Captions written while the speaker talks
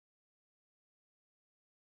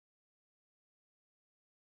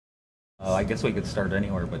I guess we could start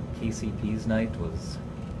anywhere, but KCP's night was...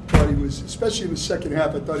 I thought he was, especially in the second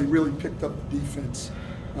half, I thought he really picked up the defense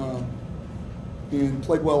and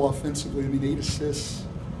played well offensively. I mean, 8 assists.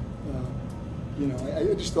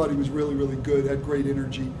 I just thought he was really, really good, had great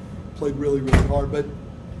energy, played really, really hard. But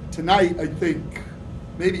tonight, I think,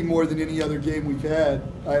 maybe more than any other game we've had,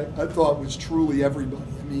 I thought was truly everybody.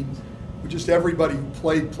 I mean, just everybody who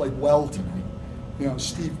played well tonight.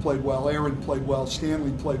 Steve played well, Aaron played well,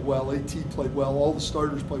 Stanley played well, AT played well, all the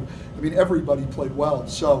starters played. I mean, everybody played well.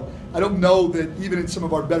 So I don't know that even in some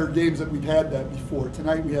of our better games that we've had that before.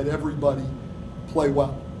 Tonight we had everybody play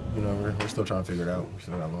well. We're still trying to figure it out. We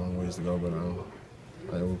still got a long ways to go, but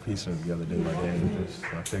we're piecing it together day by day,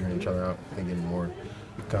 just figuring each other out, and getting more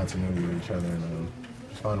continuity with each other, and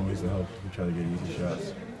just finding ways to help each other get easy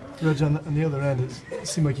shots. Reggie, on the other end, it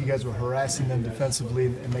seemed like you guys were harassing them defensively,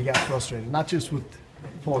 and they got frustrated. Not just with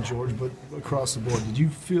Paul George, but across the board. Did you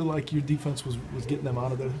feel like your defense was getting them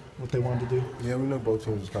out of what they wanted to do? Yeah, we know both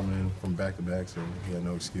teams was coming in from back-to-back, so we had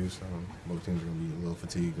no excuse. Both teams were going to be a little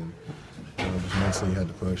fatigued, and just mentally had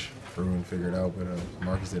to push through and figure it out. But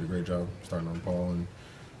Marcus did a great job starting on Paul, and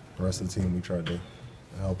the rest of the team, we tried to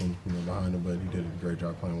help him behind him, but he did a great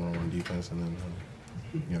job playing one-on-one defense. And then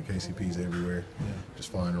KCP's everywhere,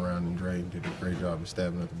 just flying around, and Dre did a great job of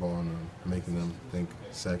stabbing at the ball and making them think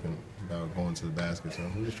second about going to the basket.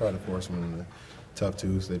 So we just tried to force them into the tough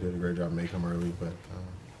twos. They did a great job making them early, but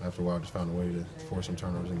after a while, just found a way to force some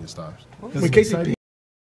turnovers and get stops.